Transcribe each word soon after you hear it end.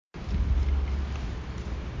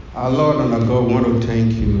Our Lord and our God, we want to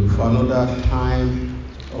thank you for another time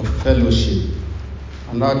of fellowship.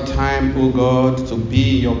 Another time, O God, to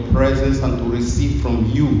be in your presence and to receive from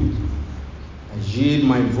you. I yield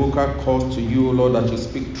my vocal cords to you, O Lord, that you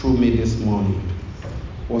speak through me this morning.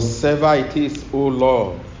 Whatever it is, O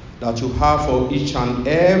Lord, that you have for each and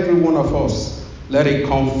every one of us, let it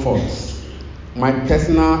come forth. My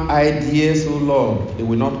personal ideas, O Lord, they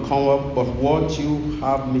will not come up, but what you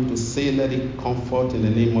have me to say, let it come forth in the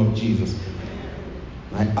name of Jesus.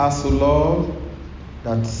 I ask, O Lord,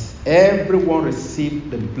 that everyone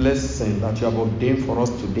receive the blessing that you have ordained for us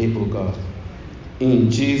today, O God. In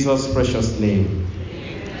Jesus' precious name.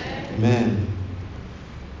 Amen.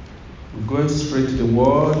 I'm going straight to the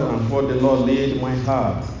word and what the Lord laid in my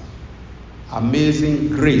heart. Amazing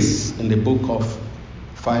grace in the book of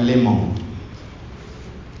Philemon.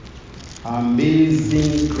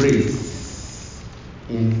 Amazing grace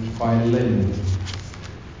in Philemon.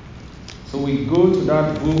 So we go to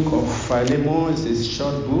that book of Philemon. It's a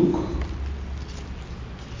short book.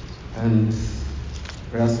 And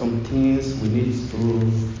there are some things we need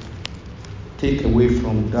to take away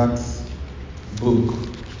from that book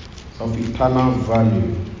of eternal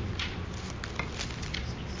value.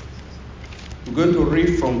 We're going to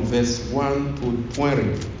read from verse 1 to 20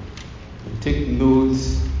 and take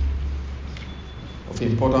notes of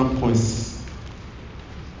important points.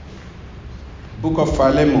 Book of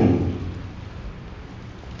Philemon.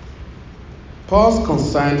 Paul's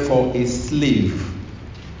concern for a slave.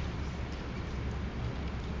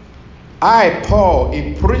 I, Paul,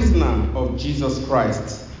 a prisoner of Jesus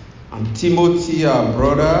Christ, and Timothy, our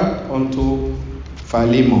brother, unto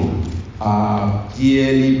Philemon, our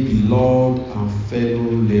dearly beloved and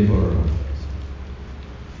fellow laborer,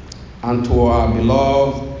 and to our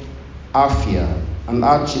beloved Aphia and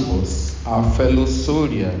Archippus, our fellow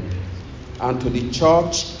soldier, and to the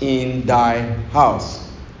church in thy house.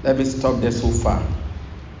 Let me stop there so far.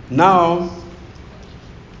 Now,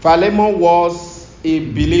 Philemon was a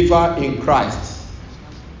believer in Christ.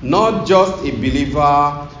 Not just a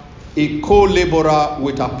believer, a co-laborer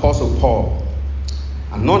with Apostle Paul.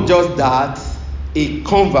 And not just that, a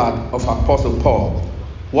convert of Apostle Paul,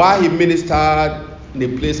 while he ministered in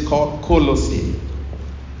a place called Colossae.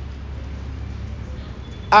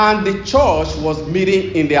 And the church was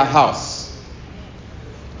meeting in their house.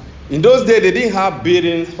 In those days, they didn't have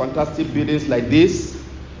buildings, fantastic buildings like this.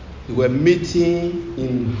 They were meeting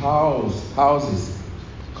in houses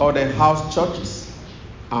called the house churches.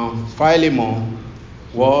 And Philemon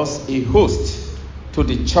was a host to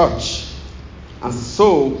the church. And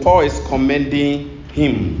so Paul is commending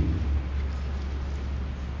him.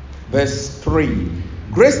 Verse 3.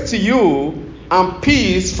 Grace to you and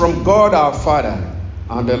peace from God our Father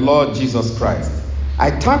and the Lord Jesus Christ.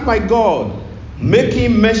 I thank my God,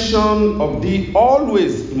 making mention of thee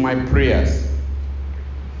always in my prayers,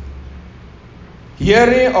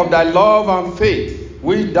 hearing of thy love and faith,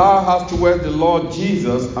 which thou hast towards the Lord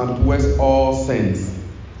Jesus and towards all saints,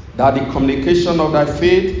 that the communication of thy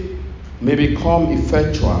faith may become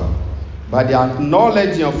effectual by the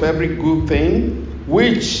acknowledging of every good thing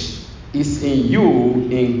which is in you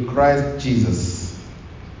in Christ Jesus.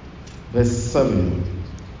 Verse 7.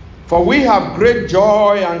 For we have great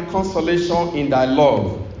joy and consolation in thy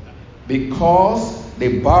love, because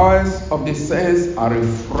the bowels of the saints are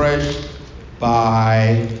refreshed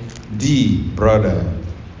by thee, brother.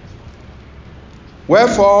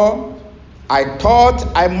 Wherefore, I thought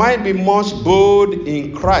I might be much bold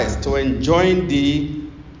in Christ to enjoin thee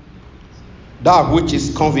that which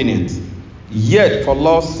is convenient. Yet for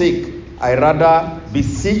love's sake, I rather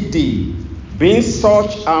beseech thee, being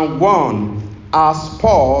such an one as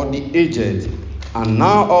Paul the aged, and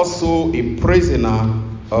now also a prisoner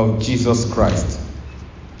of Jesus Christ.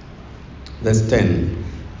 Verse 10.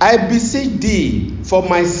 I beseech thee for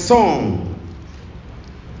my son,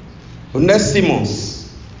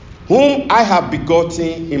 Onesimus, whom I have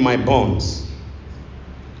begotten in my bonds,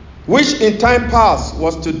 which in time past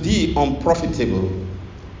was to thee unprofitable,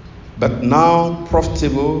 but now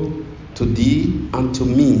profitable to thee and to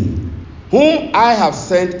me, whom I have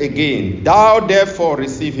sent again. Thou therefore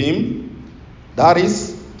receive him, that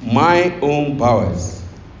is my own bowels,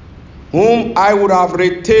 whom I would have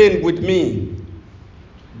retained with me,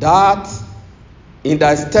 that in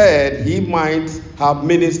thy stead he might have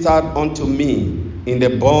ministered unto me in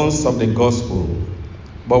the bonds of the gospel.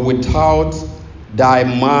 But without thy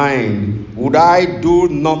mind would I do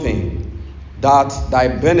nothing, that thy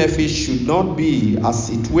benefit should not be as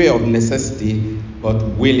it were of necessity, but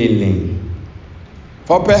willingly.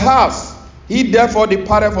 For perhaps he therefore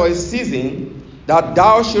departed for a season, that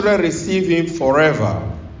thou shouldest receive him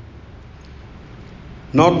forever,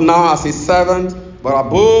 not now as a servant, but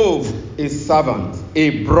above a servant,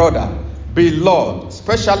 a brother, beloved,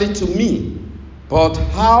 especially to me. But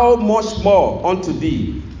how much more unto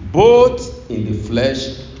thee, both in the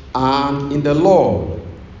flesh and in the Lord?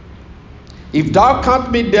 If thou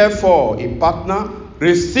count me therefore a partner,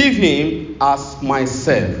 receive him as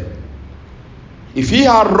myself. If he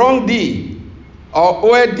have wronged thee,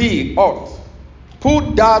 or owed thee aught,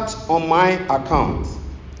 put that on my account.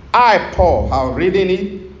 I, Paul, have written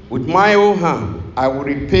it with my own hand. I will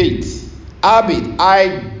repay it. Albeit,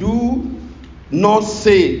 I do not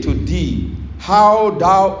say to thee how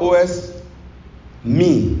thou owest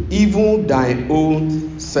me, even thine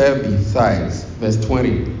own self besides. Verse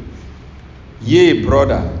 20. Yea,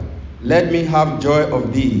 brother, let me have joy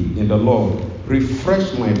of thee in the Lord.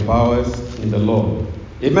 Refresh my bowels in the Lord.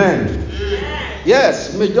 Amen.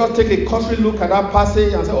 Yes, you may just take a cursory look at that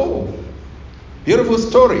passage and say, oh, beautiful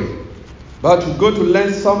story. But we're going to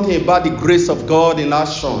learn something about the grace of God in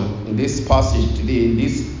action in this passage today, in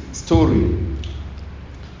this story.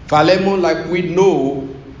 Philemon, like we know,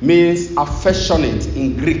 means affectionate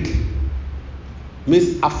in Greek.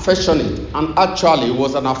 Means affectionate. And actually, he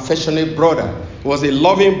was an affectionate brother. He was a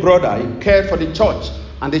loving brother. He cared for the church.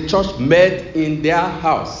 And the church met in their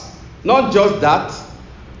house. Not just that.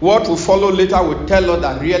 What will follow later will tell us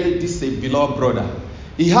that really this is a beloved brother.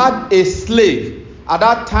 He had a slave. At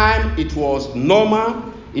that time, it was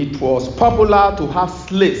normal, it was popular to have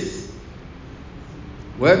slaves.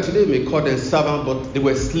 Well, today we may call them servants, but they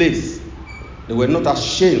were slaves. They were not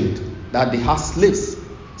ashamed that they had slaves.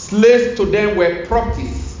 Slaves to them were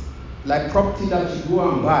properties, like property that you go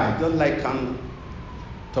and buy, just like an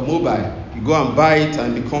automobile. You go and buy it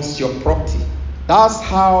and it becomes your property. That's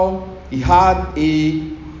how he had a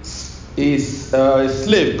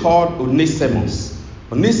slave called Onesimus.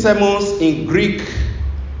 Onesimus in Greek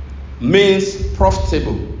means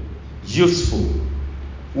profitable, useful.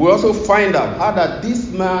 We also find out how that this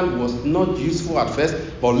man was not useful at first,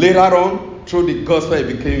 but later on, through the gospel,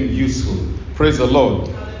 he became useful. Praise the Lord.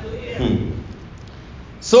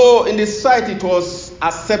 So in the society, it was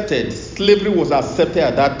accepted. Slavery was accepted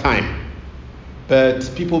at that time.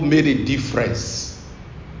 But people made a difference.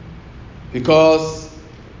 Because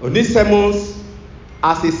Onesimus,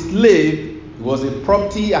 as a slave, was a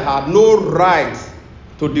property and had no right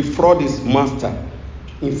to defraud his master.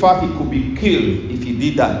 In fact, he could be killed if he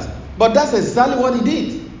did that. But that's exactly what he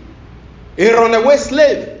did. A runaway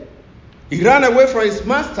slave. He ran away from his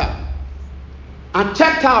master and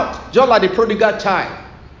checked out, just like the prodigal child,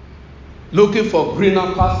 looking for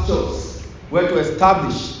greener pastures where to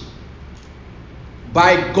establish.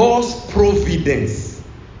 By God's providence,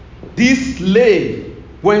 this slave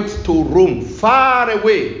went to Rome, far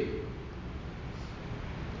away.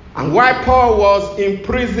 And while Paul was in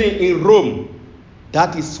prison in Rome,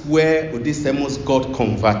 that is where Onesimus got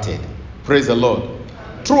converted. Praise the Lord.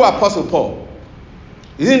 Through Apostle Paul.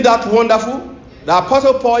 Isn't that wonderful? The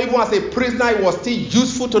Apostle Paul, even as a prisoner, he was still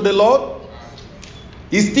useful to the Lord.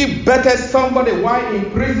 He still bettered somebody while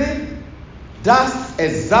in prison. That's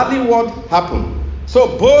exactly what happened.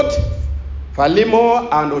 So both Philemon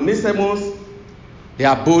and Onesimus, they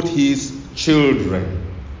are both his children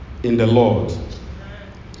in the Lord.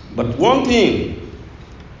 But one thing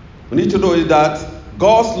we need to know is that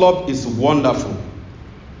God's love is wonderful.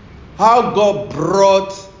 How God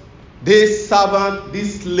brought this servant,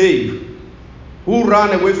 this slave, who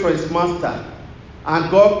ran away from his master,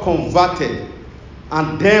 and God converted,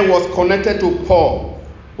 and then was connected to Paul,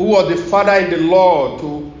 who was the father in the Lord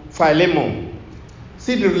to Philemon.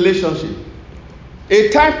 See the relationship. A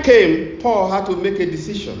time came, Paul had to make a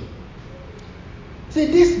decision. See,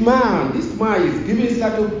 this man is giving his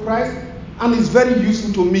life to Christ and is very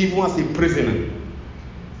useful to me even as a prisoner.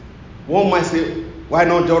 One might say, why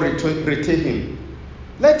not just retain him?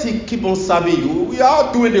 Let him keep on serving you. We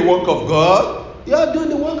are doing the work of God. You are doing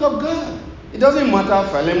the work of God. It doesn't matter.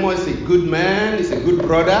 Philemon is a good man. He's a good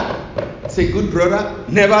brother. It's a good brother.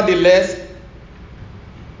 Nevertheless,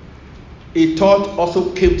 a thought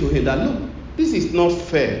also came to him that, look, this is not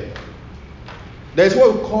fair. There's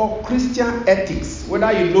what we call Christian ethics,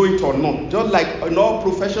 whether you know it or not. Just like in all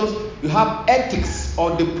professions, you have ethics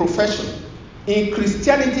of the profession. In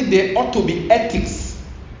Christianity, there ought to be ethics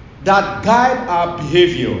that guide our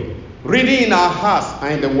behavior, reading in our hearts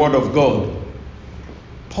and in the Word of God.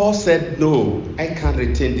 Paul said, no, I can't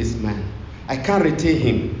retain this man. I can't retain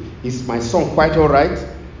him. He's my son, quite all right.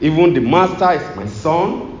 Even the master is my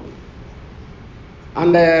son.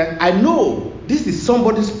 And I know this is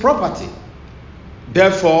somebody's property.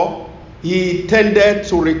 Therefore, he intended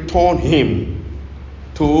to return him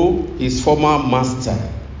to his former master.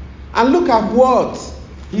 And look at what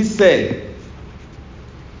he said,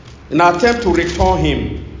 in an attempt to return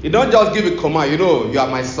him, he don't just give a command, you are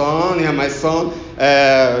my son,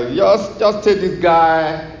 just take this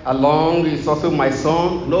guy along, he's also my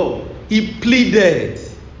son. No, he pleaded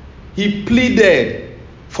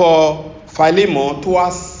for Philemon to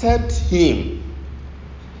accept him.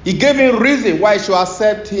 He gave him reason why he should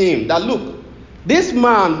accept him. That look, this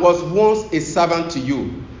man was once a servant to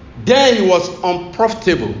you. Then he was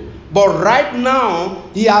unprofitable. But right now,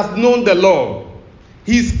 he has known the Lord.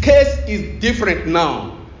 His case is different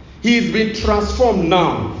now. He's been transformed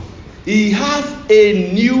now. He has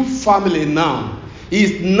a new family now.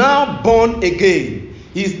 He's now born again.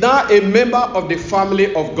 He's now a member of the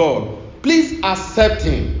family of God. Please accept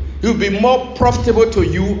him. He'll be more profitable to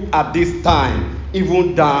you at this time,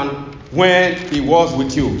 even than when he was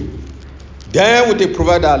with you. Then with the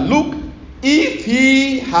provider, look, if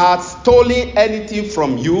he had stolen anything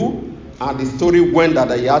from you, and the story went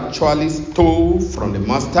that he actually stole from the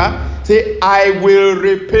master, say, I will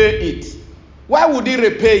repay it. Why would he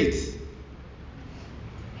repay it?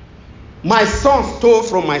 My son stole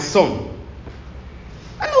from my son.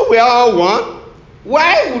 I know we are all one.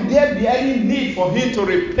 Why would there be any need for him to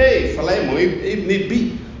repay Philemon if need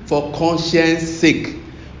be? For conscience sake.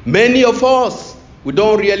 Many of us, we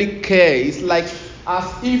don't really care. It's like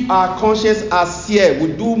as if our conscience are seared.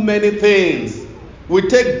 We do many things. We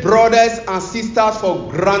take brothers and sisters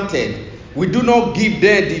for granted. We do not give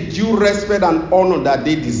them the due respect and honor that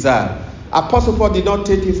they deserve. Apostle Paul did not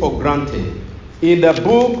take it for granted. In the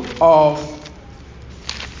book of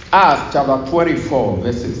Acts chapter 24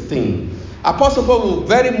 verse 16, Apostle Paul was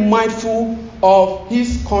very mindful of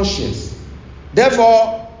his conscience.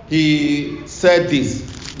 Therefore, he said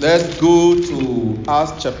this. Let's go to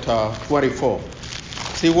Acts chapter 24.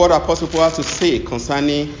 See what Apostle Paul has to say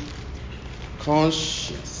concerning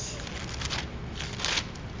conscience.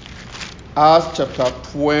 Acts chapter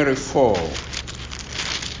 24,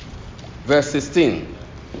 verse 16.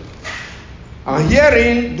 And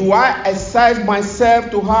herein do I exercise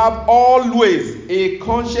myself to have always a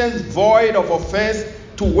conscience void of offense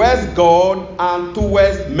towards God and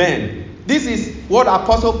towards men. This is what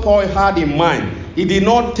Apostle Paul had in mind. He did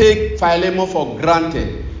not take Philemon for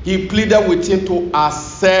granted. He pleaded with him to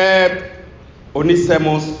accept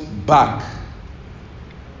Onesimus back.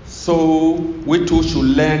 So we too should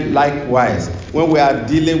learn likewise. When we are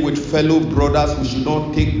dealing with fellow brothers, we should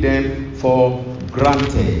not take them for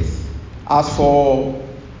granted. As for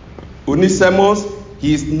Onesimus,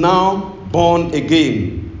 he is now born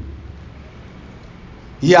again.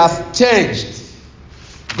 He has changed.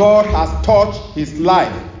 God has touched his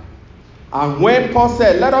life. And when Paul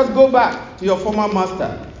said, let us go back to your former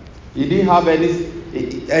master, he didn't have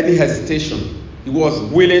any hesitation. He was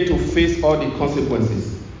willing to face all the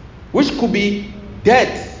consequences, which could be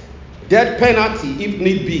death penalty if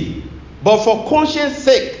need be. But for conscience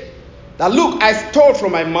sake, that look, I stole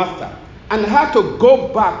from my master and I have to go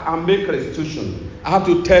back and make restitution. I have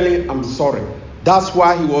to tell him I'm sorry. That's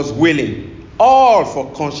why he was willing, all for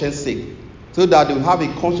conscience sake, so that they will have a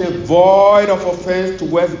conscience void of offense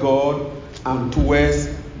towards God and towards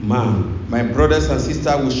man. My brothers and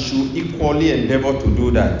sisters, we should equally endeavor to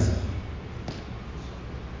do that.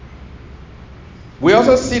 We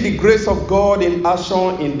also see the grace of God in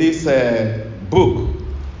action in this book.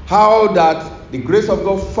 How that the grace of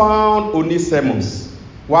God found Onesimus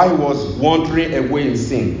while he was wandering away in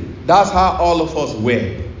sin. That's how all of us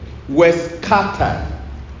were scattered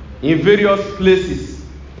in various places,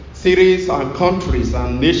 cities and countries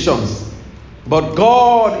and nations. But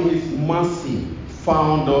God in his mercy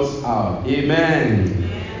found us out.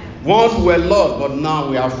 Amen. Once we were lost, but now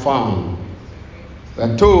we are found. We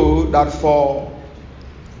are told that for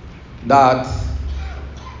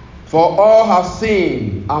all have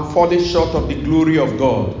sinned and fallen short of the glory of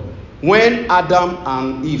God. When Adam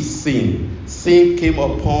and Eve sinned, sin came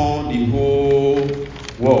upon the whole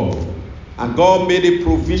world. And God made a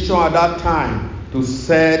provision at that time to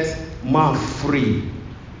set man free.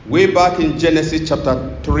 Way back in Genesis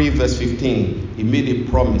chapter 3 verse 15, he made a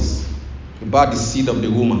promise about the seed of the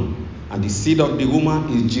woman. And the seed of the woman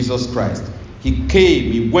is Jesus Christ. He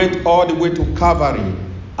came, he went all the way to Calvary,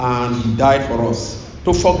 and he died for us,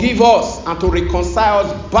 to forgive us and to reconcile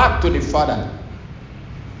us back to the Father.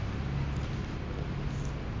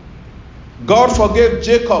 God forgave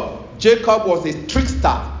Jacob. Jacob was a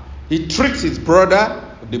trickster. He tricked his brother,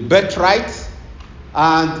 the birthright,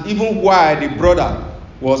 and even while the brother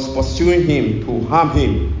was pursuing him to harm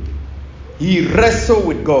him, he wrestled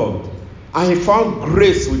with God, and he found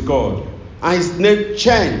grace with God, and his name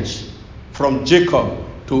changed from Jacob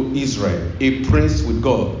to Israel, a prince with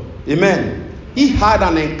God. Amen. He had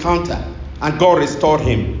an encounter and God restored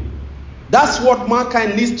him. That's what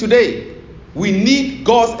mankind needs today. We need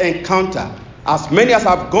God's encounter. As many as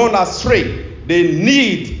have gone astray, they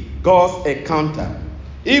need God's encounter.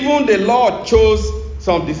 Even the Lord chose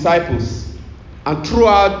some disciples, and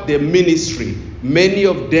throughout the ministry, many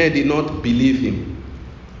of them did not believe him.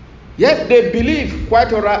 Yes, they believed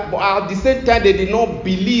quite all right, but at the same time, they did not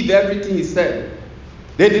believe everything he said.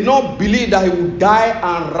 They did not believe that he would die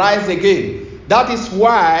and rise again. That is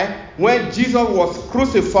why when Jesus was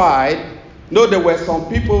crucified, there were some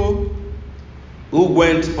people who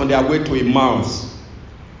went on their way to Emmaus.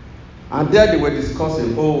 And there they were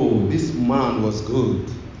discussing, oh, this man was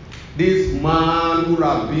good. This man who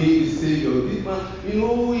had been the Savior. This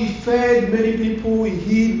man, he fed many people, he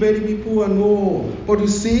healed many people and all. But you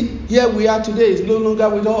see, here we are today, he's no longer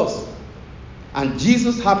with us. And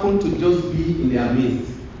Jesus happened to just be in their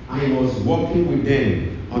midst. And he was walking with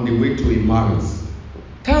them on the way to Emmaus.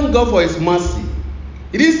 Thank God for his mercy.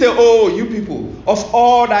 He didn't say, oh, you people, of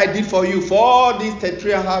all that I did for you, for all these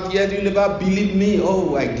 3.5 years, you never believed me.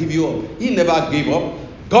 Oh, I give you up. He never gave up.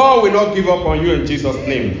 God will not give up on you in Jesus'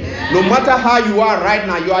 name. No matter how you are right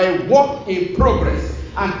now, you are a work in progress.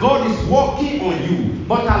 And God is working on you.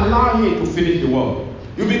 But allow him to finish the work.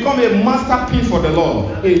 You become a masterpiece for the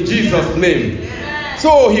Lord in Jesus' name.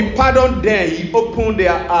 So he pardoned them. He opened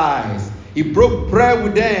their eyes. He broke bread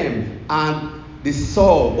with them. And they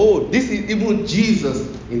saw, oh, this is even Jesus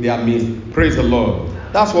in their midst. Praise the Lord.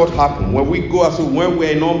 That's what happened. When we go astray, when we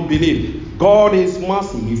are in unbelief, God in his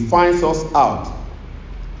mercy, he finds us out.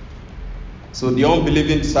 So the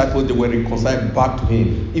unbelieving disciples, they were reconciled back to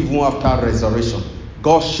him, even after resurrection.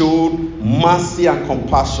 God showed mercy and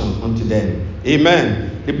compassion unto them.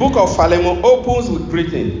 Amen. The book of Philemon opens with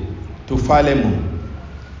greeting to Philemon.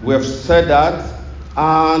 We have said that.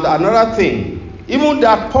 And another thing, even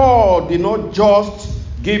that Paul did not just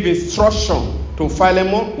give instruction to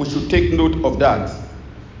Philemon, we should take note of that.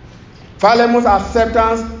 Philemon's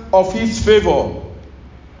acceptance of his favor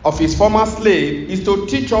of his former slave is to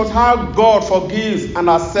teach us how God forgives and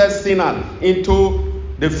accepts sinners into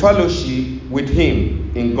the fellowship with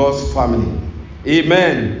him in God's family.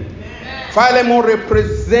 Amen. Philemon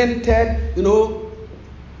represented,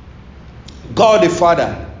 God the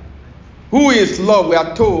Father, who is love. We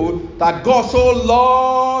are told that God so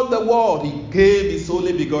loved the world, he gave his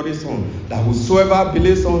only begotten Son, that whosoever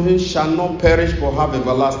believes on him shall not perish but have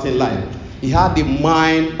everlasting life. He had the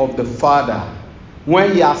mind of the Father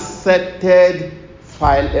when he accepted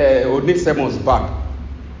Onesimus back.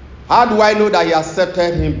 How do I know that he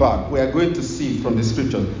accepted him back? We are going to see from the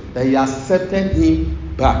scriptures that he accepted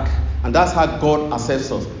him back. And that's how God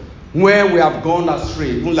accepts us. When we have gone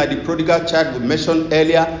astray, even like the prodigal child we mentioned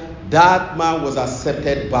earlier, that man was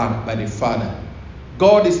accepted back by the Father.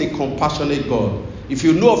 God is a compassionate God. If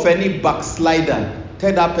you know of any backslider,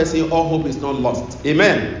 tell that person all hope is not lost.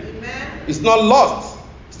 Amen. It's not lost.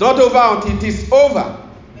 It's not over until it is over.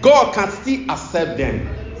 God can still accept them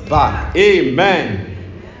back. Amen.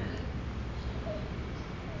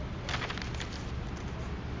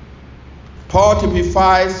 Paul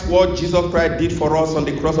typifies what Jesus Christ did for us on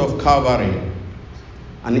the cross of Calvary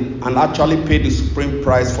and actually paid the supreme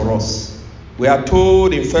price for us. We are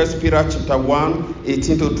told in 1 Peter chapter 1,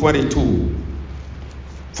 18 to 22.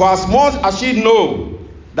 For as much as ye know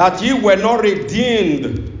that ye were not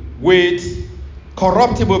redeemed with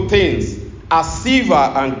corruptible things, as silver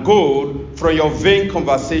and gold from your vain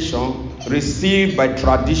conversation received by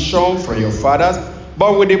tradition from your fathers,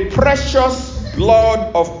 but with the precious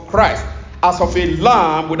blood of Christ, as of a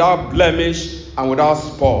lamb without blemish and without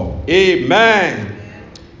spot. Amen.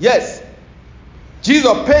 Yes,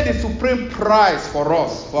 Jesus paid the supreme price for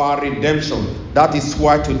us, for our redemption. That is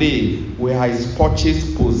why today we are his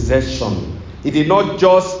purchased possession. He did not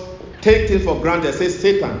just take things for granted. Say,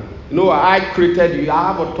 Satan, I created you.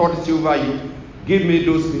 I have authority over you. Give me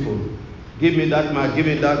those people. Give me that man. Give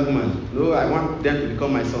me that woman. No, I want them to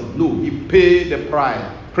become my son. No, he paid the price.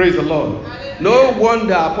 Praise the Lord. No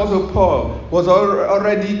wonder Apostle Paul was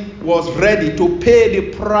ready to pay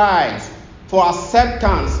the price for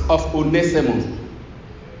acceptance of Onesimus.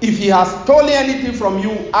 If he has stolen anything from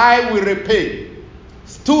you, I will repay.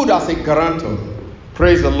 Stood as a guarantor.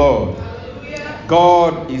 Praise the Lord. Hallelujah.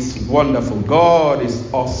 God is wonderful. God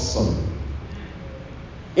is awesome.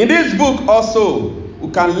 In this book also,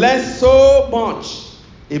 we can learn so much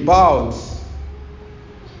about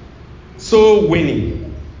soul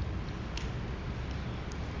winning.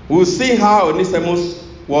 We'll see how Onesimus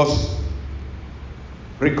was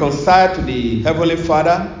reconciled to the Heavenly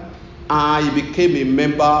Father and he became a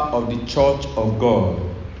member of the church of God.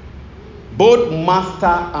 Both master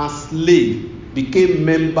and slave became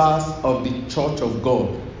members of the church of God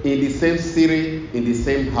in the same city, in the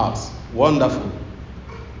same house. Wonderful.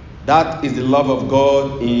 That is the love of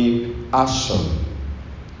God in action.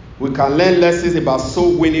 We can learn lessons about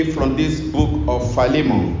soul winning from this book of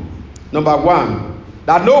Philemon. Number one,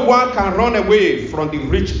 that no one can run away from the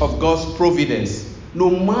reach of God's providence. No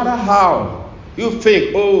matter how you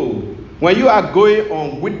think, when you are going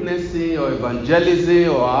on witnessing or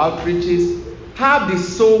evangelism or outreaches, have the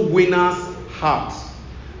soul winner's heart.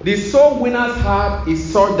 The soul winner's heart is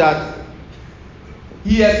such that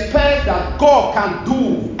he expects that God can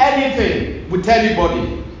do anything with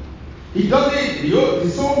anybody. He doesn't, the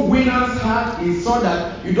soul winner's heart is so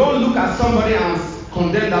that you don't look at somebody and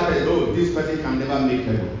condemn that person. This person can never make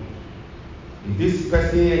heaven. This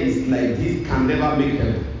person is like this, can never make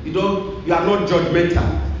heaven. You are not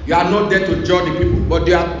judgmental. You are not there to judge the people, but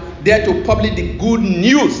you are there to publish the good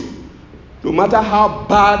news. No matter how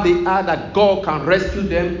bad they are, that God can rescue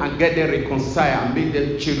them and get them reconciled and make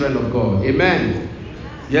them children of God. Amen.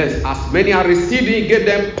 Yes, as many are receiving, give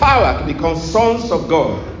them power to become sons of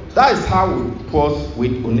God. That is how it was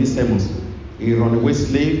with Onesimus. A runaway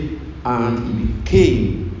slave, and he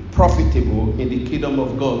became profitable in the kingdom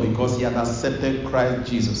of God because he had accepted Christ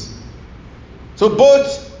Jesus. So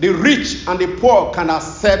both the rich and the poor can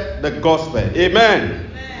accept the gospel. Amen.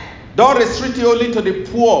 Don't restrict it only to the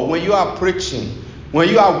poor when you are preaching, when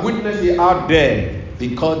you are witnessing out there,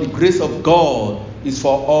 because the grace of God is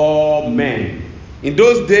for all men. In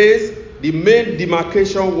those days, the main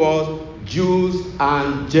demarcation was Jews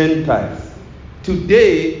and Gentiles.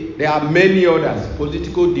 Today, there are many others.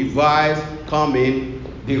 Political divides come in,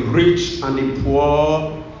 the rich and the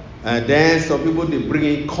poor, and then some people, they bring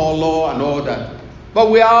in color and all that.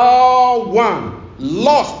 But we are all one,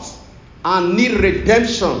 lost, and need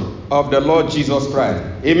redemption of the Lord Jesus Christ.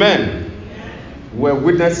 Amen. We were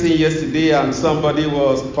witnessing yesterday, and somebody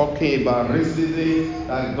was talking about racism,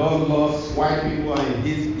 that God loves white people and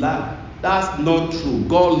his black. That's not true.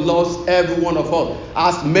 God loves every one of us.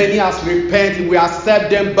 As many as repent, we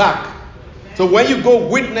accept them back. So when you go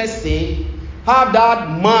witnessing, have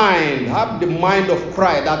that mind, have the mind of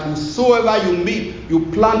Christ, that whosoever you meet, you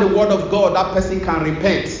plant the word of God, that person can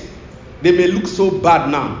repent. They may look so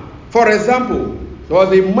bad now. For example, there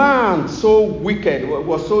was a man so wicked,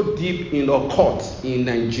 was so deep in occult in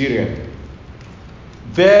Nigeria.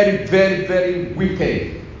 Very, very, very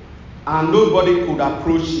wicked. And nobody could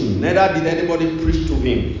approach him. Neither did anybody preach to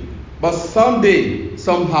him. But someday,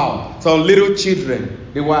 somehow, some little children,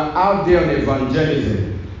 they were out there on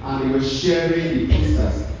evangelism. And they were sharing the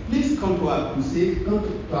posters. Please come to our crusade. Come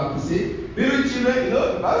to our crusade. Little children,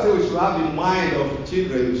 the Bible says we should have the mind of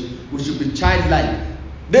children. We should be childlike.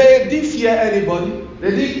 They didn't fear anybody. They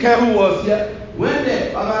didn't care who was here. When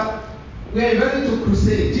they, Baba, we are invited to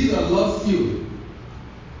crusade. Jesus loves you.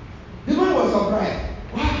 The man was surprised.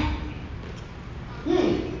 Wow.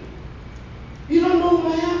 You don't know who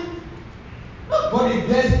I am? Nobody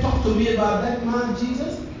dares talk to me about that man,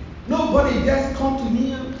 Jesus. Nobody dares come to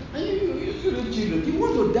me and you children, you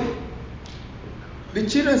want to die? The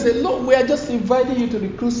children say, look, we are just inviting you to the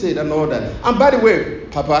crusade and all that. And by the way,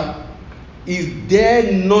 Papa, is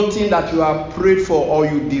there nothing that you have prayed for or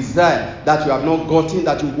you desire that you have not gotten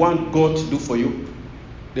that you want God to do for you?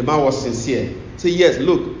 The man was sincere. Say, yes,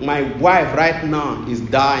 look, my wife right now is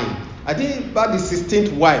dying. I think about the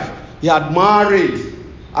 16th wife. He had married.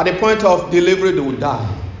 At the point of delivery, they would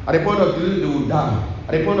die. At the point of delivery, they would die.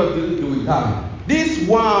 At the point of delivery, they would die. This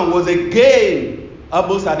one was again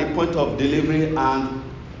almost at the point of delivery, and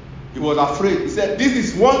he was afraid. He said, this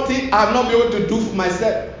is one thing I've not been able to do for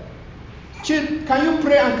myself. Can you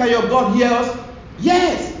pray and can your God hear us?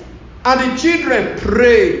 Yes. And the children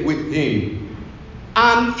prayed with him.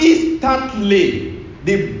 And instantly,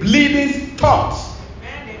 the bleeding stopped.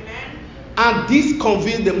 And this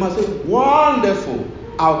convinced the man, said, wonderful,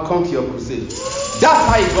 I'll come to your crusade. That's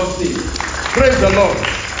how he got saved. Praise the Lord.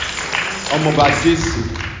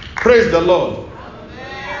 Praise the Lord.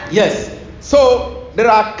 Yes. So there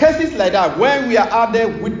are cases like that when we are out there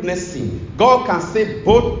witnessing. God can save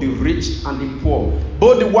both the rich and the poor.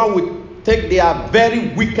 Both the one who think they are very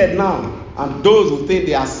wicked now and those who think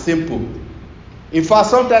they are simple. In fact,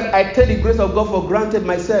 sometimes I take the grace of God for granted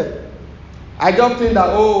myself. I don't think that,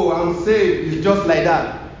 I'm saved. It's just like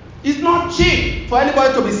that. It's not cheap for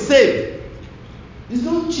anybody to be saved. It's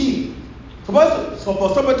not cheap. For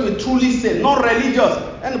somebody to be truly saved, not religious.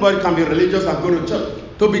 Anybody can be religious and go to church.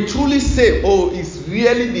 To be truly saved, it's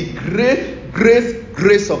really the great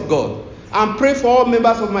grace of God. And pray for all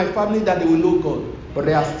members of my family that they will know God. But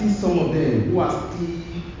there are still some of them who are still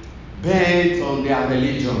bent on their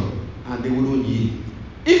religion and they wouldn't yield.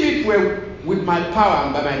 If it were with my power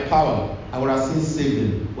and by my power, I would have seen saved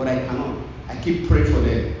them, but I cannot. I keep praying for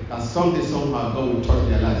them that someday, somehow, God will touch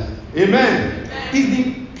their lives. Amen. It's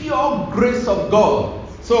the pure grace of God.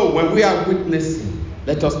 So when we are witnessing,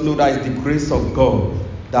 let us know that it's the grace of God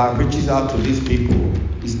that reaches out to these people.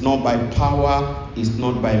 It's not by power, it's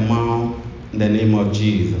not by mouth, in the name of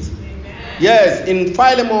Jesus. Amen. Yes, in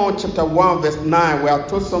Philemon chapter 1 verse 9, we are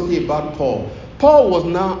told something about Paul. Paul was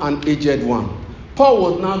now an aged one. Paul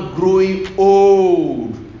was now growing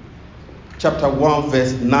old. Chapter 1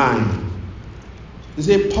 verse 9. He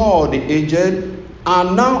said, Paul the aged,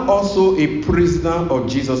 and now also a prisoner of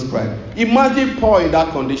Jesus Christ. Imagine Paul in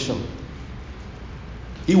that condition.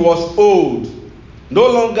 He was old, no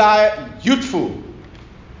longer youthful.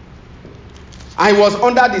 And he was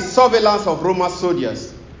under the surveillance of Roman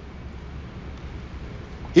soldiers.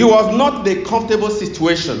 He was not in a comfortable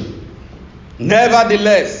situation.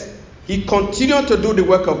 Nevertheless, he continued to do the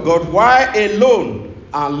work of God while alone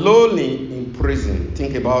and lonely in prison.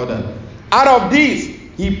 Think about that. Out of this,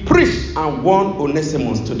 he preached and won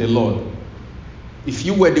Onesimus to the Lord. If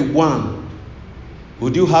you were the one,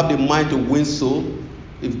 would you have the mind to win soul?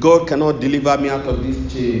 If God cannot deliver me out of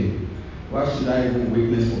this chain, why should I even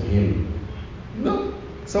witness for him? No.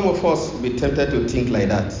 Some of us will be tempted to think like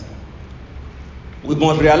that. We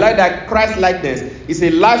must realize that Christ-likeness is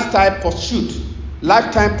a lifestyle pursuit.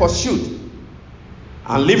 Lifetime pursuit.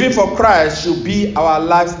 And living for Christ should be our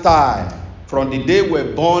lifestyle. From the day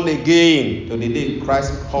we're born again to the day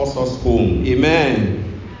Christ calls us home.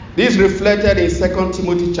 Amen. This is reflected in 2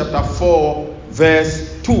 Timothy chapter 4,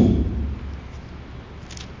 verse 2.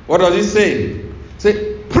 What does it say? It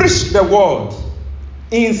says, preach the word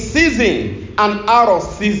in season and out of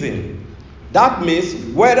season. That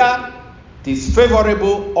means whether it is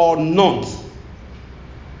favorable or not.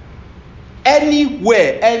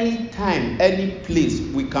 Anywhere, anytime, any place,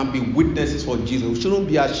 we can be witnesses for Jesus. We shouldn't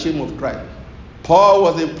be ashamed of Christ. Paul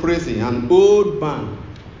was in prison, an old man.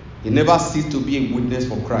 He never ceased to be a witness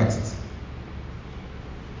for Christ.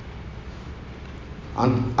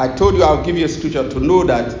 And I told you I'll give you a scripture to know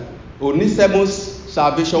that Onesimus'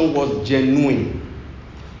 salvation was genuine.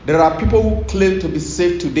 There are people who claim to be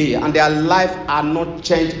saved today and their life are not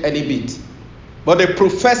changed any bit. But they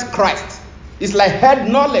profess Christ. It's like head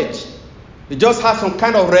knowledge. They just have some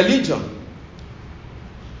kind of religion.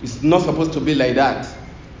 It's not supposed to be like that.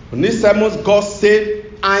 Onesimus got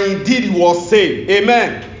saved, and indeed he was saved.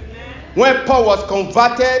 Amen. When Paul was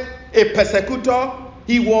converted, a persecutor,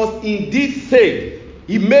 he was indeed saved.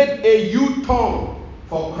 He made a U-turn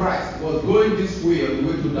for Christ. He was going this way on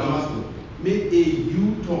the way to Damascus. Made a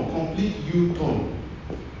U-turn, complete U-turn.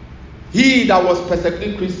 He that was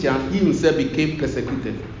persecuting Christians, he himself became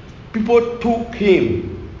persecuted. People took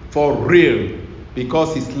him for real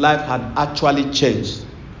because his life had actually changed.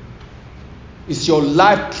 Is your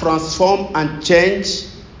life transformed and changed?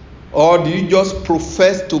 Or do you just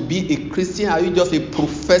profess to be a Christian? Are you just a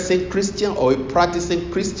professing Christian or a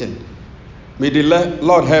practicing Christian? May the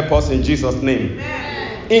Lord help us in Jesus' name.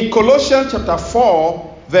 Amen. In Colossians chapter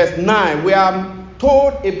 4, verse 9, we are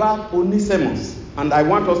told about Onesimus. And I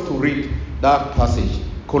want us to read that passage.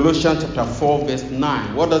 Colossians chapter 4, verse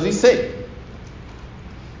 9. What does it say?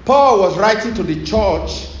 Paul was writing to the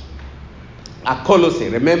church at Colossae.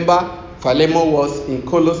 Remember, Philemon was in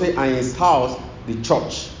Colossae and his house, the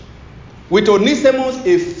church. With Onesimus,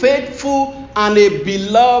 a faithful and a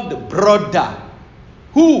beloved brother,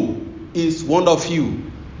 who is one of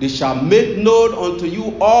you. They shall make known unto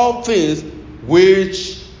you all things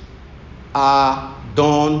which are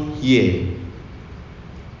done here.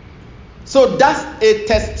 So that's a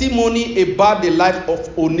testimony about the life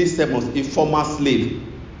of Onesimus, a former slave.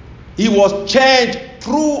 He was changed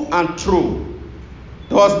through and through.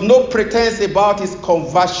 There was no pretense about his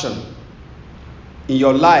conversion. In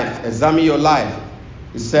your life, examine your life.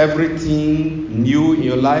 Is everything new in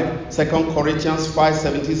your life? 2 Corinthians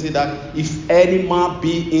 5:17 says that if any man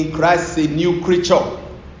be in Christ, is a new creature.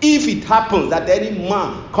 If it happens that any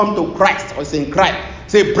man come to Christ or is in Christ,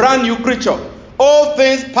 it's a brand new creature. All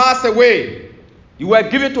things pass away. You were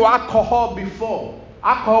given to alcohol before.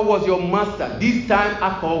 Alcohol was your master. This time,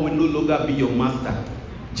 alcohol will no longer be your master.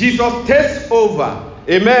 Jesus takes over.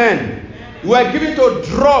 Amen. You were given to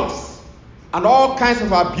drugs and all kinds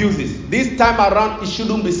of abuses. This time around, it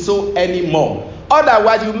shouldn't be so anymore.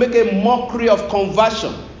 Otherwise, you make a mockery of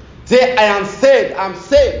conversion. Say, I am saved, I'm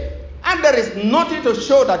saved. And there is nothing to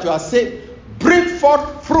show that you are saved. Bring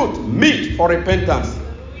forth fruit, meet for repentance.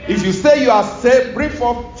 If you say you are saved, bring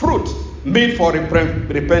forth fruit, meet for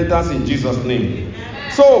repentance in Jesus' name.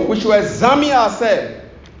 So, we should examine ourselves.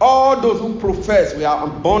 All those who profess we are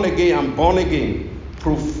born again, I'm born again.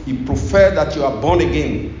 you prefer that you are born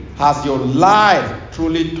again, has your life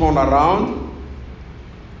truly turned around?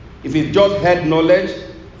 If it's just head knowledge,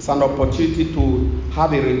 it's an opportunity to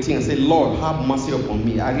have a routine and say, Lord, have mercy upon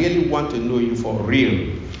me. I really want to know you for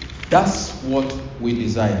real. That's what we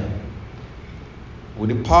desire. With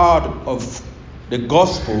the power of the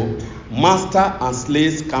gospel, master and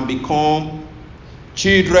slaves can become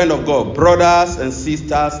children of God, brothers and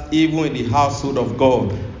sisters, even in the household of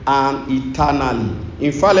God, and eternally.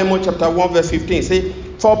 In Philemon chapter 1 verse 15, say,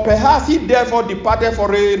 for perhaps he therefore departed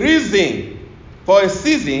for a reason, for a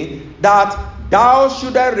season, that thou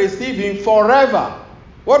shouldest receive him forever.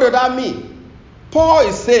 What does that mean? Paul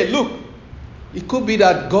is saying, look, it could be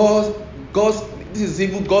that this is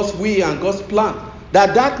even God's will and God's plan,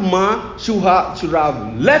 that man should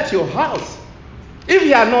have left your house. If he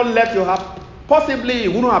had not left your house, possibly he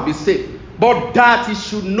wouldn't have been saved. But that he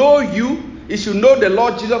should know you, he should know the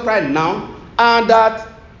Lord Jesus Christ now, and that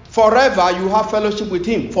forever you have fellowship with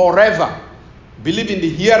him. Forever. Believe in the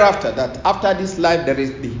hereafter, that after this life there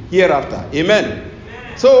is the hereafter. Amen.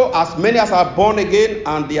 So as many as are born again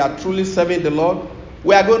and they are truly serving the Lord,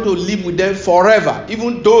 we are going to live with them forever.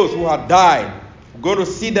 Even those who have died, we're going to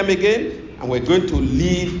see them again, and we're going to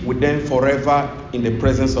live with them forever in the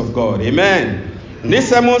presence of God. Amen.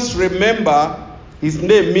 Onesimus, remember, his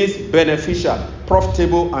name means beneficial,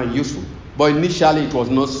 profitable, and useful. But initially it was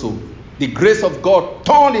not so. The grace of God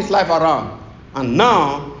turned his life around. And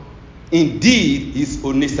now, indeed, he's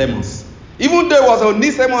Onesimus. Even though he was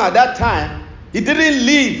Onesimus at that time, he didn't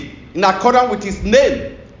live in accordance with his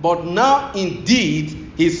name. But now,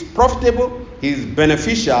 indeed, he's profitable, he's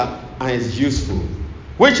beneficial, and he's useful.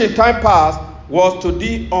 Which in time past was to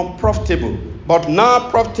thee unprofitable, but now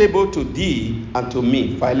profitable to thee and to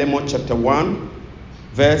me. Philemon chapter 1,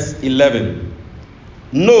 verse 11.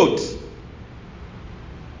 Note,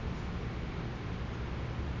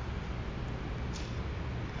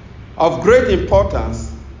 of great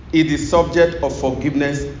importance is the subject of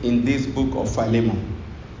forgiveness in this book of Philemon.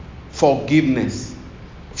 Forgiveness.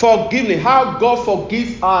 Forgiveness. How God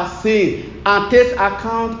forgives our sins and takes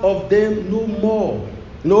account of them no more.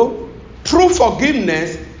 No. True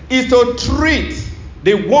forgiveness is to treat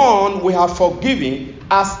the one we have forgiven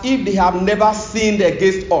as if they have never sinned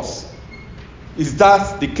against us. Is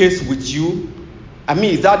that the case with you?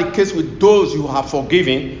 Is that the case with those you have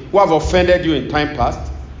forgiven who have offended you in time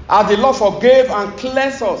past? As the Lord forgave and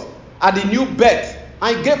cleansed us at the new birth,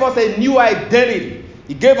 and He gave us a new identity.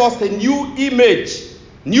 He gave us a new image,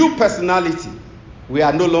 new personality. We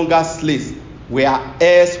are no longer slaves. We are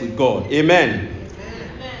heirs with God. Amen.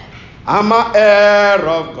 Amen. I'm an heir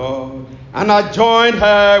of God, and I joined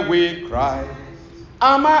her with Christ.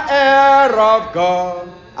 I'm an heir of God,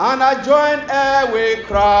 and I joined her with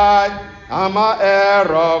Christ. I'm an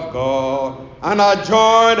heir of God, and I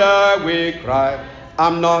joined her with Christ.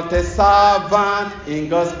 I'm not a servant in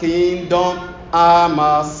God's kingdom. I'm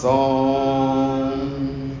a son.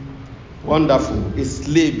 Wonderful. A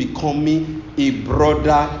slave becoming a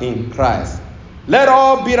brother in Christ. Let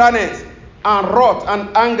all bitterness and wrath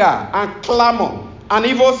and anger and clamor and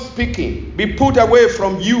evil speaking be put away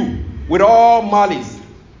from you with all malice.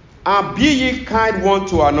 And be ye kind one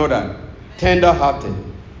to another, tender-hearted,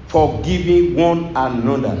 forgiving one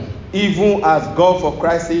another, even as God for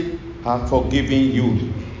Christ's sake hath forgiven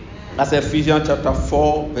you. That's Ephesians chapter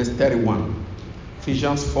 4, verse 31.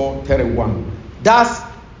 Ephesians 4:31. That's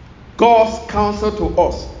God's counsel to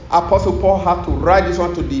us. Apostle Paul had to write this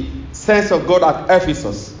one to the saints of God at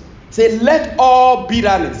Ephesus. Say, let all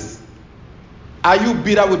bitterness. Are you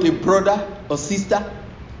bitter with a brother or sister?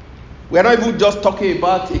 We're not even just talking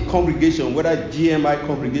about a congregation, whether GMI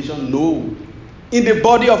congregation. No. In the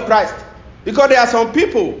body of Christ. Because there are some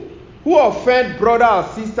people who offend brother or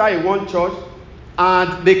sister in one church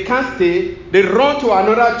and they can't stay. They run to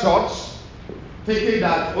another church thinking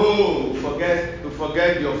that, forget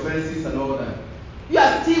the offenses and all that. You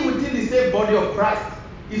are still within the same body of Christ.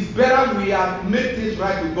 It's better we are make things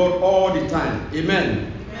right with God all the time.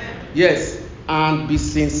 Amen. Amen. Yes. And be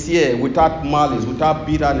sincere, without malice, without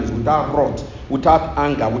bitterness, without wrath, without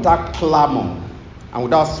anger, without clamor, and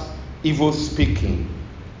without evil speaking.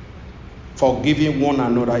 Forgiving one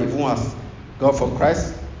another, even as God for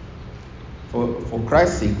Christ, for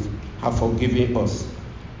Christ's sake, have forgiven us.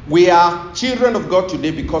 We are children of God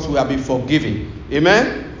today because we have been forgiven.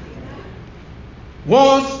 Amen?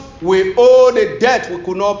 Once we owe the debt we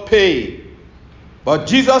could not pay, but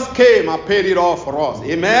Jesus came and paid it all for us.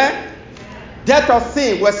 Amen? Debt of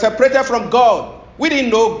sin, we're separated from God. We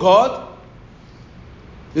didn't know God.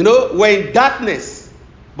 We're in darkness.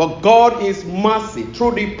 But God is mercy,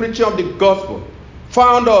 through the preaching of the gospel,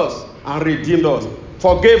 found us and redeemed us.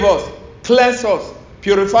 forgave us, cleansed us,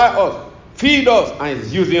 purified us, feed us, and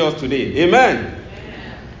is using us today. Amen.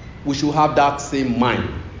 We should have that same mind.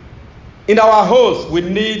 In our homes, we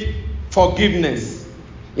need forgiveness.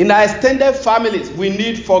 In our extended families, we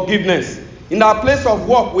need forgiveness. In our place of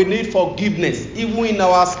work, we need forgiveness. Even in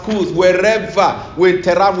our schools, wherever we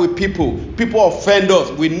interact with people offend us,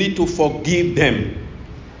 we need to forgive them.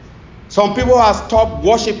 Some people have stopped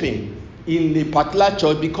worshiping in a particular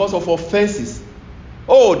church because of offenses.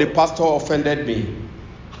 Oh, the pastor offended me.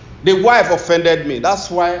 The wife offended me.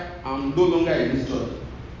 That's why I'm no longer in this church.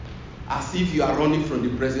 As if you are running from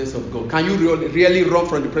the presence of God. Can you really run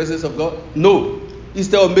from the presence of God? No.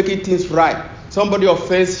 Instead of making things right, somebody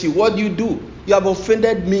offends you. What do? You have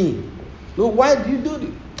offended me. No, why do you do this?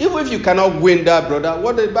 Even if you cannot win that, brother,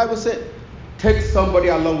 what does the Bible say? Take somebody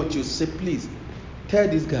along with you. Say, please, tell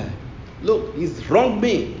this guy, look, he's wronged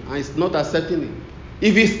me and he's not accepting it.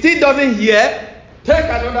 If he still doesn't hear, take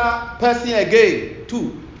another person again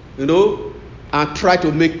too, and try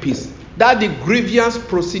to make peace. That's the grievance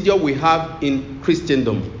procedure we have in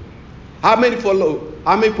Christendom. How many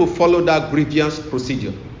people follow that grievance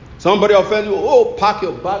procedure? Somebody offends you, pack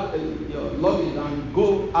your bag, your luggage, and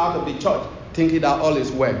go out of the church, thinking that all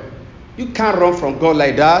is well. You can't run from God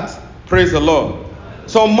like that. Praise the Lord.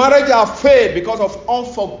 Some marriages are failed because of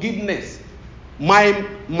unforgiveness. My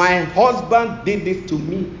husband did this to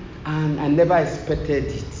me, and I never expected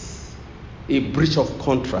it. A breach of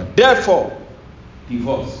contract. Therefore,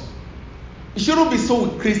 divorce. It shouldn't be so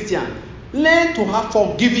with Christians. Learn to have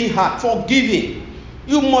forgiving heart. Forgiving.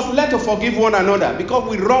 You must learn to forgive one another because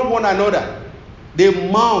we wrong one another. In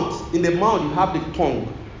the mouth, you have the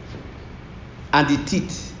tongue and the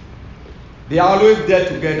teeth. They are always there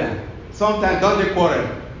together. Sometimes don't they quarrel?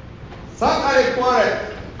 Sometimes they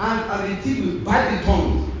quarrel and the teeth will bite the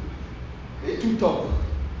tongue. They too tough.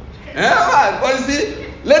 But you see,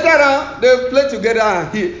 later on they play together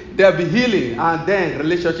and they'll be healing, and then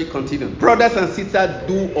relationship continues. Brothers and sisters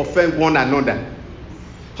do offend one another.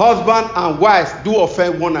 Husband and wives do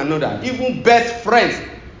offend one another. Even best friends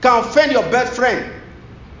can offend your best friend.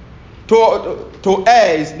 To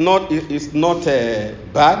err is not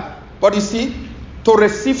bad, but you see, to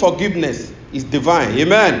receive forgiveness is divine.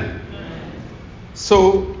 Amen.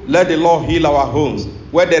 So let the Lord heal our homes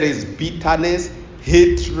where there is bitterness,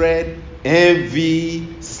 hatred,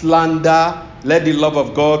 envy, slander. Let the love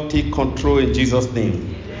of God take control in Jesus'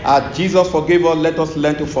 name. As Jesus forgave us, let us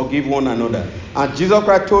learn to forgive one another. And Jesus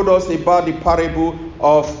Christ told us about the parable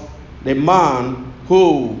of the man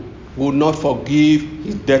who would not forgive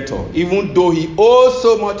his debtor. Even though he owed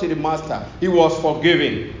so much to the master, he was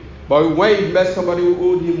forgiving. But when he met somebody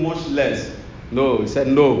who owed him much less, he said,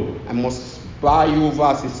 no, I must buy you over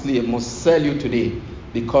as a slave. I must sell you today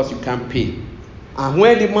because you can't pay. And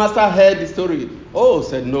when the master heard the story,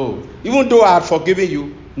 said, no, even though I had forgiven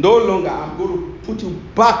you, no longer, I'm going to put you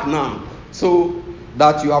back now so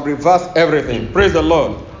that you have reversed everything. Praise the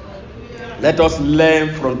Lord. Let us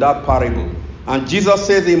learn from that parable. And Jesus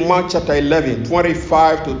says in Mark chapter 11,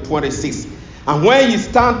 25 to 26, and when you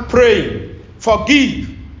stand praying, forgive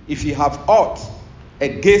if you have aught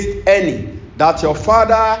against any, that your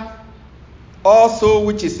Father also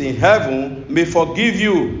which is in heaven may forgive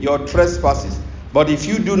you your trespasses. But if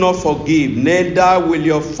you do not forgive, neither will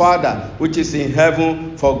your Father which is in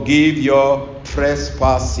heaven forgive your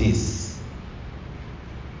trespasses.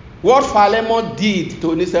 What Philemon did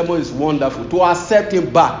to Onesimus is wonderful. To accept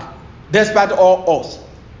him back, despite all odds.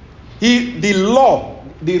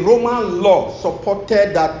 The Roman law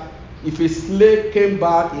supported that if a slave came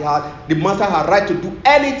back, the master had right to do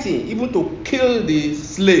anything, even to kill the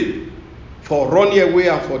slave for running away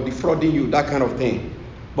and for defrauding you, that kind of thing.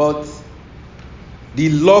 But the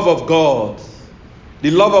love of God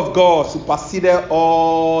superseded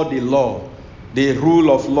all the law, the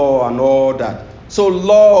rule of law and all that. So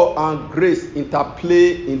law and grace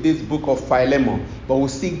interplay in this book of Philemon, but we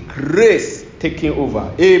see grace taking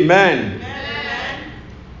over. Amen.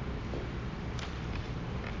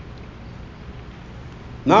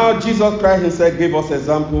 Now Jesus Christ himself gave us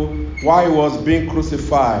example while he was being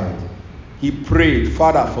crucified. He prayed,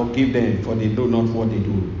 Father, forgive them, for they know not what they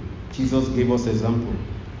do. Jesus gave us example.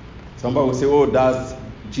 Somebody will say, that's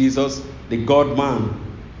Jesus, the God man.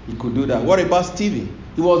 He could do that. What about Stephen?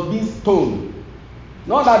 He was being stoned.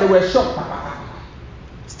 Not that they were shot.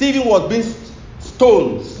 Stephen was being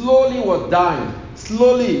stoned. Slowly was dying.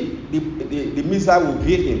 Slowly the missile would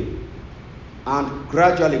hit him. And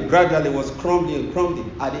gradually was crumbling.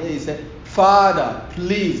 At the end he said, Father,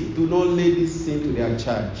 please do not lay this sin to their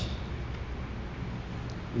charge.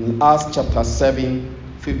 In Acts chapter 7,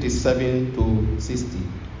 57 to 60.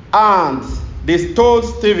 And they told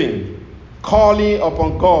Stephen, calling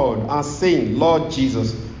upon God and saying, Lord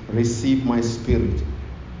Jesus, receive my spirit.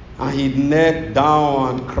 And he knelt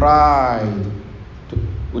down and cried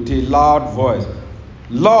with a loud voice,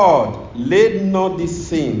 Lord, lay not this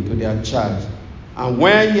sin to their charge. And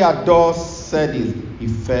when he had thus said it, he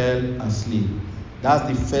fell asleep. That's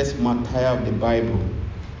the first martyr of the Bible.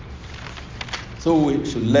 So we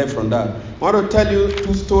should learn from that. I want to tell you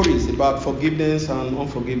two stories about forgiveness and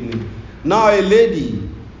unforgiveness. Now a lady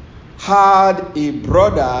had a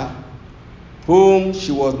brother whom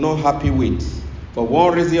she was not happy with. For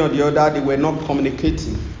one reason or the other, they were not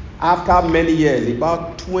communicating. After many years,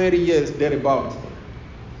 about 20 years thereabout,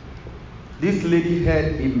 this lady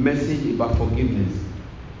heard a message about forgiveness.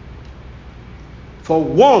 For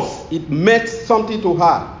once, it meant something to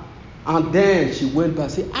her. And then she went back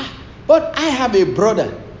and said, but I have a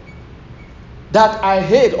brother that I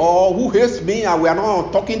hate or who hates me and we are not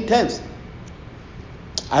on talking terms.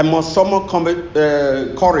 I must summon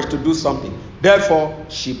courage to do something. Therefore,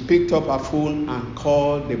 she picked up her phone and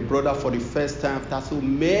called the brother for the first time after so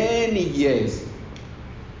many years.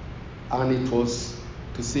 And it was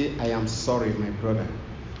to say, I am sorry, my brother.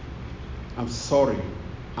 I'm sorry.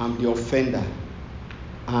 I'm the offender.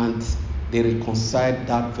 And they reconciled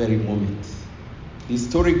that very moment. The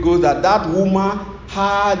story goes that that woman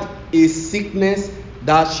had a sickness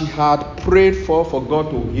that she had prayed for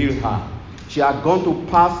God to heal her. She had gone to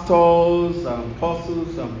pastors and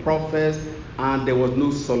apostles and prophets, and there was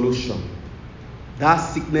no solution. That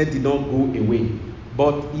sickness did not go away.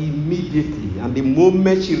 But immediately, and the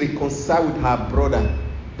moment she reconciled with her brother,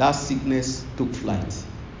 that sickness took flight.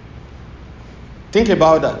 Think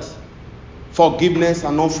about that. Forgiveness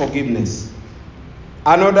and unforgiveness.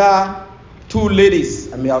 Another two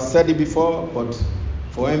ladies, I may have said it before, but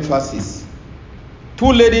for emphasis.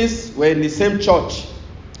 Two ladies were in the same church.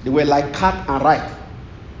 They were like cat and rat.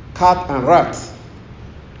 Cat and rat.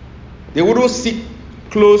 They wouldn't sit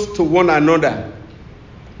close to one another.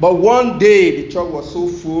 But one day, the church was so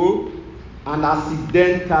full, and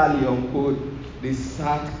accidentally, unquote, they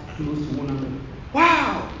sat close to one another.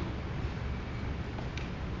 Wow!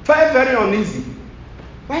 Very, very uneasy.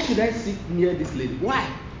 Why should I sit near this lady?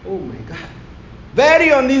 Why? Oh my God. Very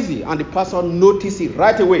uneasy. And the pastor noticed it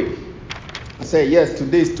right away. I said, yes,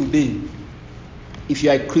 today is today. If you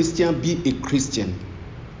are a Christian, be a Christian.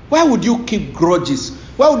 Why would you keep grudges?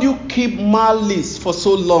 Why would you keep malice for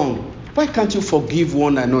so long? Why can't you forgive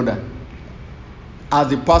one another? As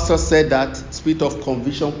the pastor said that, spirit of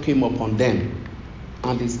conviction came upon them.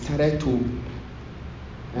 And they started to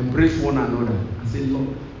embrace one another and say, Lord,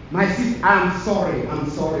 my sister, I'm sorry.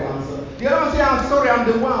 The other one say, I'm sorry, I'm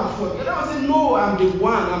the one. The other one say, no, I'm the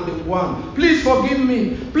one. Please forgive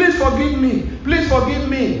me.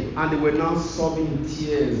 And they were now sobbing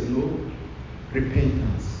tears,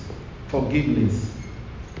 repentance, forgiveness.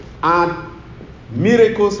 And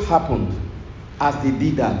miracles happened as they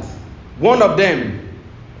did that. One of them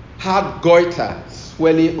had goiter,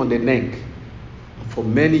 swelling on the neck. For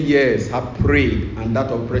many years have prayed, and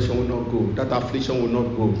that oppression will not go, that affliction will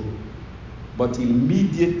not go. But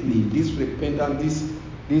immediately this repentance,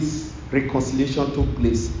 this reconciliation took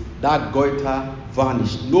place. That goiter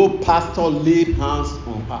vanished. No pastor laid hands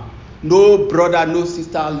on her. No brother, no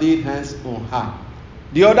sister laid hands on her.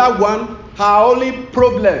 The other one, her only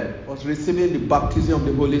problem was receiving the baptism of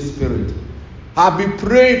the Holy Spirit. I've been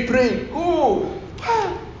praying. Oh,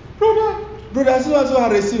 brother so I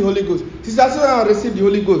received Holy Ghost. Sister so I received the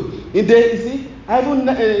Holy Ghost. In there, you see, I even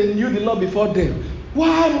knew the Lord before them.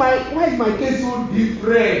 Why is my case so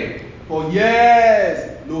different? For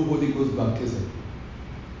years, no Holy Ghost baptism.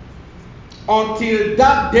 Until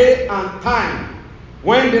that day and time,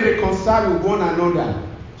 when they reconciled with one another,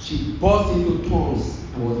 she burst into tongues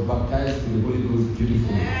and was baptized in the Holy Ghost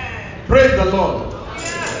beautifully. Yeah. Praise the Lord. Yeah.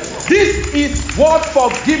 This is what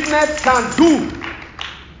forgiveness can do,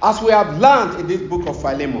 as we have learned in this book of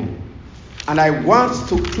Philemon. And I want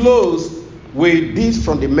to close with this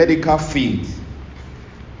from the medical field.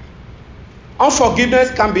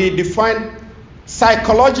 Unforgiveness can be defined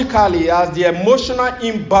psychologically as the emotional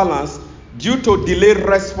imbalance due to delayed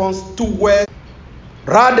response towards.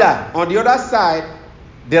 Rather, on the other side,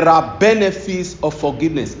 there are benefits of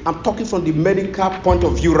forgiveness. I'm talking from the medical point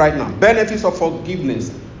of view right now. Benefits of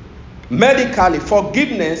forgiveness. Medically,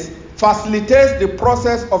 forgiveness facilitates the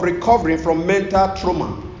process of recovering from mental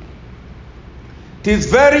trauma. It is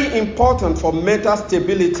very important for mental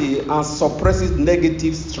stability and suppresses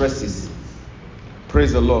negative stresses.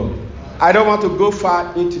 Praise the Lord. I don't want to go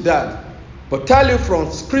far into that, but tell you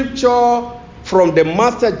from scripture, from the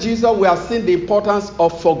Master Jesus, we have seen the importance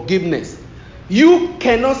of forgiveness. You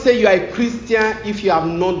cannot say you are a Christian if you have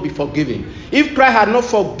not been forgiven. If Christ had not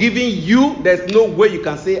forgiven you, there's no way you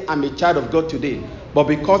can say, I'm a child of God today. But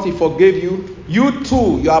because he forgave you, you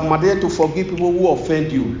too, you are mandated to forgive people who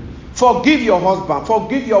offend you. Forgive your husband,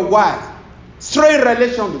 forgive your wife. Strained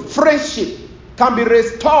relationship, friendship can be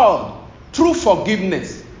restored through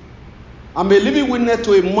forgiveness. I'm a living witness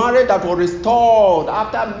to a marriage that was restored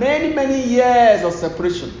after many, many years of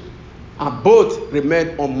separation. And both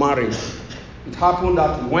remained unmarried. It happened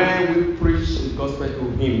that when we preached the gospel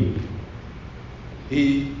to him,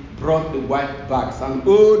 he brought the wife back. Some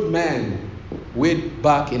old man went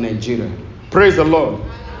back in Nigeria. Praise the Lord.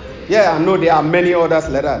 Yeah, I know there are many others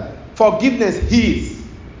like that. Forgiveness heals.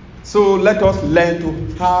 So let us learn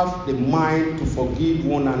to have the mind to forgive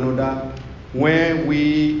one another when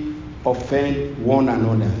we offend one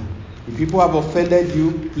another. If people have offended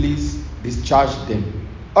you, please discharge them.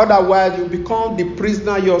 Otherwise, you become the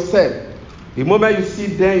prisoner yourself. The moment you see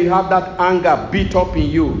them, you have that anger beat up in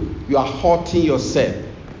you. You are hurting yourself.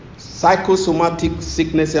 Psychosomatic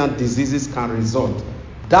sickness and diseases can result.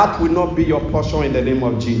 That will not be your portion in the name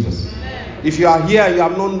of Jesus. Amen. If you are here, you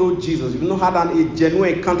have not known Jesus. You've not had a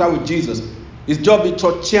genuine encounter with Jesus. It's just be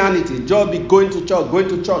churchianity. Just be going to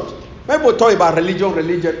church. People talk about religion.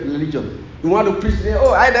 You want to preach,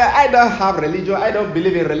 I don't have religion. I don't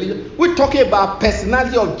believe in religion. We're talking about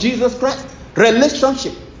personality of Jesus Christ.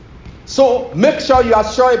 Relationship. So make sure you are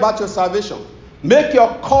sure about your salvation. Make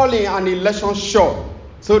your calling and election sure,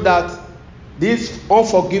 so that this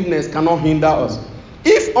unforgiveness cannot hinder us.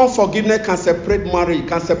 If unforgiveness can separate marriage,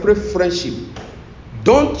 can separate friendship,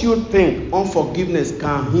 don't you think unforgiveness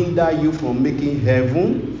can hinder you from making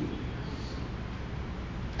heaven?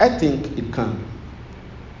 I think it can.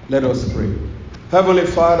 Let us pray. Heavenly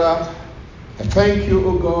Father, I thank you,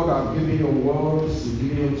 O God, I've given your words, you've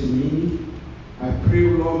given it to me. I pray,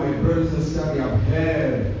 Lord, my brothers and sisters, they have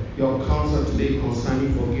heard your counsel today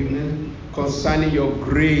concerning forgiveness, concerning your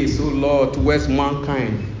grace, O Lord, towards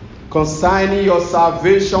mankind, concerning your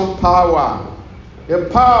salvation power, the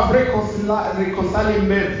power of reconciling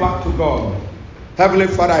men back to God. Heavenly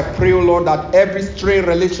Father, I pray, O Lord, that every strained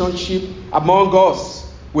relationship among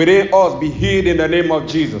us, within us, be healed in the name of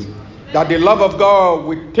Jesus. That the love of God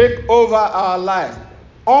will take over our lives.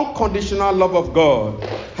 Unconditional love of God.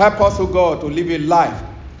 Help us, O God, to live a life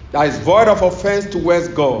that is void of offense towards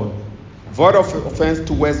God, void of offense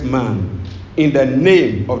towards man. In the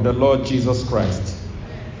name of the Lord Jesus Christ.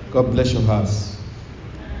 God bless your hearts.